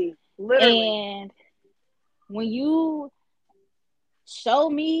 Literally. Literally. And when you show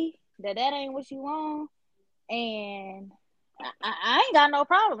me that that ain't what you want, and I ain't got no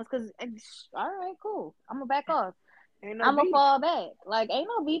problems because all right, cool. I'm gonna back off. Ain't no I'm gonna beef. fall back. Like ain't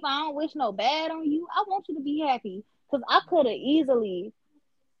no beef. I don't wish no bad on you. I want you to be happy because I could have easily.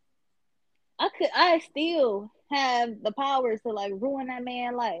 I still have the powers to like ruin that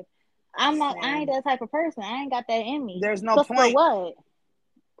man's life. I'm not. I ain't Same. that type of person. I ain't got that in me. There's no Cause for point. what?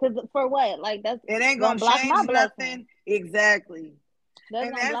 Cause for what? Like that's It ain't gonna gonna block change my blessing. nothing. Exactly. That's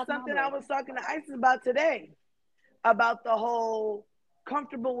And gonna that's block my something I blessing. was talking to Isis about today. About the whole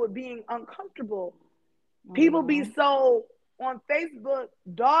comfortable with being uncomfortable. People be Mm-hmm. so on Facebook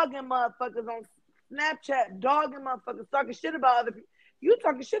dogging motherfuckers, on Snapchat dogging motherfuckers, talking shit about other people. You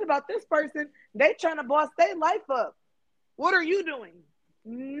talking shit about this person, they trying to boss their life up. What are you doing?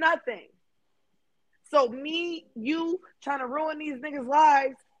 Nothing. So me, you trying to ruin these niggas'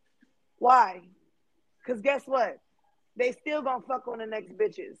 lives. Why? Because guess what? They still gonna fuck on the next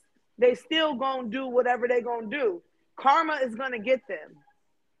bitches. They still gonna do whatever they gonna do. Karma is gonna get them.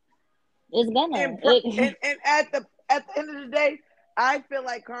 It's gonna. And It. and at the end of the day, I feel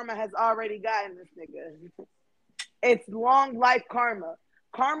like karma has already gotten this nigga. It's long life karma.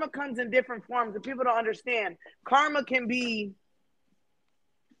 Karma comes in different forms, and people don't understand. Karma can be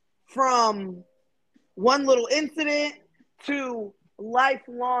from one little incident to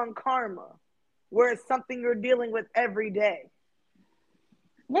lifelong karma, where it's something you're dealing with every day.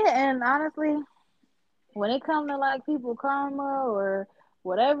 Yeah, and honestly, when it comes to like people karma or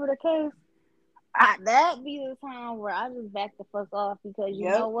whatever the case, that be the time where I just back the fuck off because you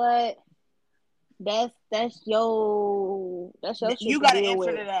know Yep. what? That's your shit You to got to deal answer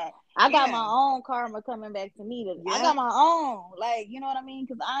with. to that. I got my Yeah. own karma coming back to me. I Yeah. got my own, like you know what I mean?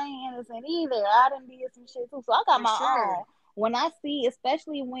 Because I ain't innocent either. I done did some shit too, so I got For my sure. own. When I see,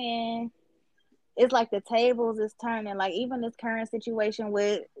 especially when it's like the tables is turning, like even this current situation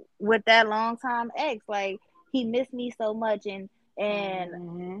with that long time ex, like he missed me so much and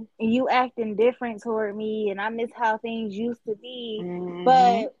Mm-hmm. you acting different toward me and I miss how things used to be. Mm-hmm.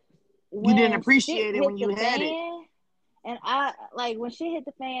 But You didn't when shit appreciate it hit when you the had it. fan and I like when shit hit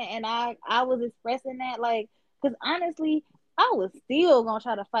the fan and I was expressing that like because honestly I was still gonna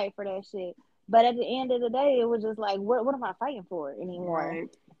try to fight for that shit. But at the end of the day, it was just like, what am I fighting for anymore? Right.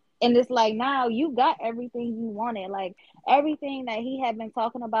 And it's like now you got everything you wanted. Like everything that he had been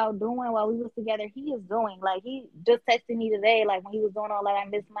talking about doing while we was together, he is doing. Like he just texted me today, like when he was doing all that, I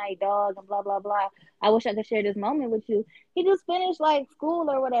miss my dog and blah blah blah. I wish I could share this moment with you. He just finished like school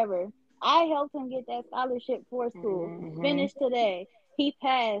or whatever. I helped him get that scholarship for school. Mm-hmm. Finished today. He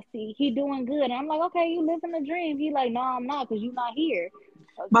passed. He doing good. And I'm like, okay, you living the dream. He like, no, I'm not, because you not here.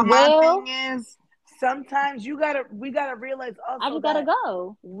 But my thing Well, is, sometimes we gotta realize I also just gotta that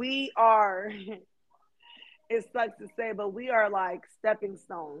go. we are. It sucks to say, but we are like stepping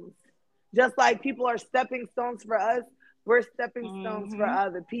stones. Just like people are stepping stones for us, we're stepping stones for Hmm.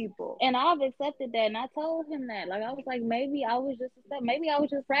 other people. And I've accepted that, and I told him that. Like I was like, maybe I was just maybe I was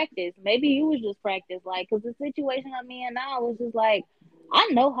just practice. Maybe you was just practice. Like, cause the situation I'm in now was just like, I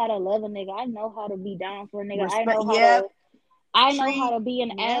know how to love a nigga. I know how to be down for a nigga. Respect, yeah, I know how treat, to be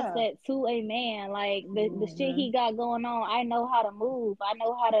an yeah. asset to a man. Like the shit Mm-hmm. he got going on, I know how to move. I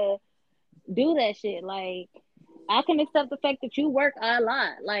know how to do that shit. Like I can accept the fact that you work a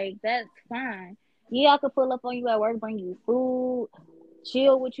lot. Like that's fine. Yeah, I could pull up on you at work, bring you food,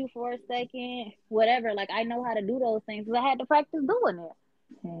 chill with you for a second, whatever. Like I know how to do those things because I had to practice doing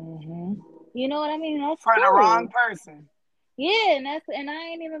it. Mm-hmm. You know what I mean? That's For the wrong cool. person. Yeah, and I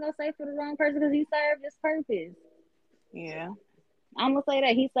ain't even gonna say for the wrong person because he served his purpose. Yeah. I'm gonna say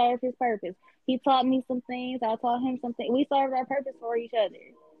that he served his purpose. He taught me some things. I taught him some things. We served our purpose for each other, and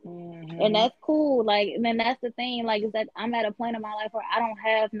Mm-hmm. that's cool. Like, and then that's the thing. Like, is that I'm at a point in my life where I don't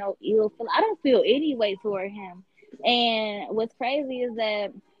have no ill feel. I don't feel any way toward him. And what's crazy is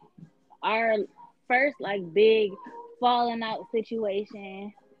that our first like big falling out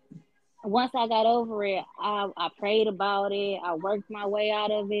situation, once I got over it, I prayed about it. I worked my way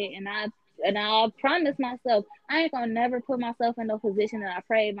out of it, and I promised myself I ain't gonna never put myself in no position that I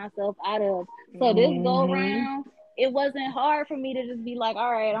prayed myself out of. So this go Mm-hmm. round, it wasn't hard for me to just be like,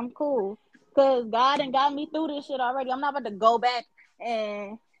 all right, I'm cool, cause God and got me through this shit already. I'm not about to go back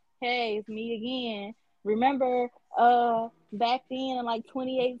and hey, it's me again. Remember, back then in like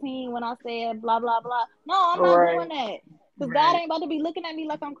 2018 when I said blah blah blah. No, I'm not Right. doing that. Because God ain't about to be looking at me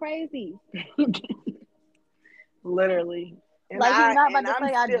like I'm crazy. Literally. And like he's not about and to I'm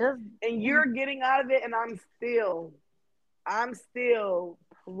say I still, just. and you're getting out of it, and I'm still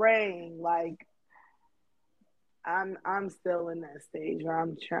praying. Like I'm still in that stage where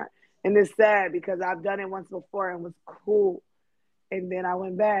I'm trying, and it's sad because I've done it once before and was cool, and then I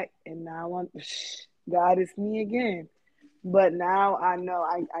went back, and now I want God, it's me again. But now I know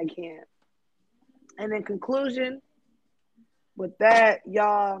I can't. And in conclusion, with that,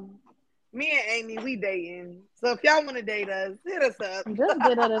 y'all, me and Amy, we dating. So if y'all want to date us, hit us up. Just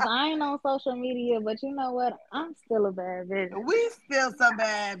get at us. I ain't on social media, but you know what? I'm still a bad bitch. We still some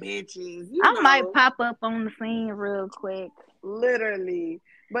bad bitches. I might pop up on the scene real quick. Literally.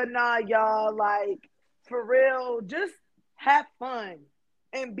 But nah, y'all, like, for real, just have fun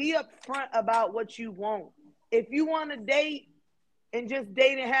and be upfront about what you want. If you want to date and just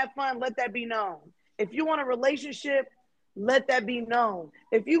date and have fun, let that be known. If you want a relationship, let that be known.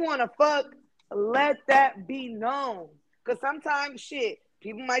 If you want to fuck, let that be known. Because sometimes, shit,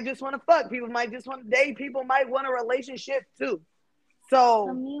 people might just want to fuck. People might just want to date. People might want a relationship too. So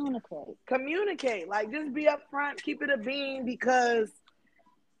communicate. Like, just be upfront. Keep it a bean, because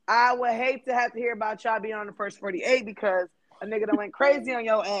I would hate to have to hear about y'all being on the first 48 because a nigga done went crazy on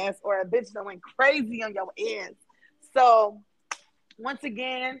your ass or a bitch done went crazy on your ass. So, once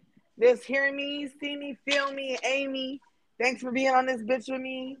again, this Hear Me, See Me, Feel Me, Amy. Thanks for being on this bitch with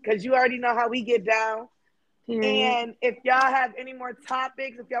me, because you already know how we get down. And if y'all have any more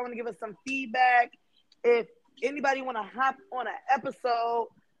topics, if y'all want to give us some feedback, if anybody want to hop on an episode,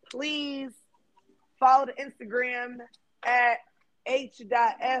 please follow the Instagram at h.f.s_podcast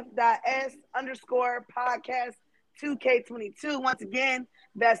 2K22. Once again,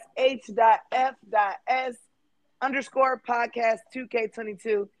 that's h.f.s_podcast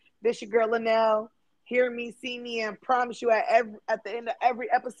 2K22. This your girl Linnell. Hear me, see me, and promise you at the end of every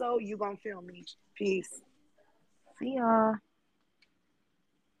episode, you gonna feel me. Peace. See y'all.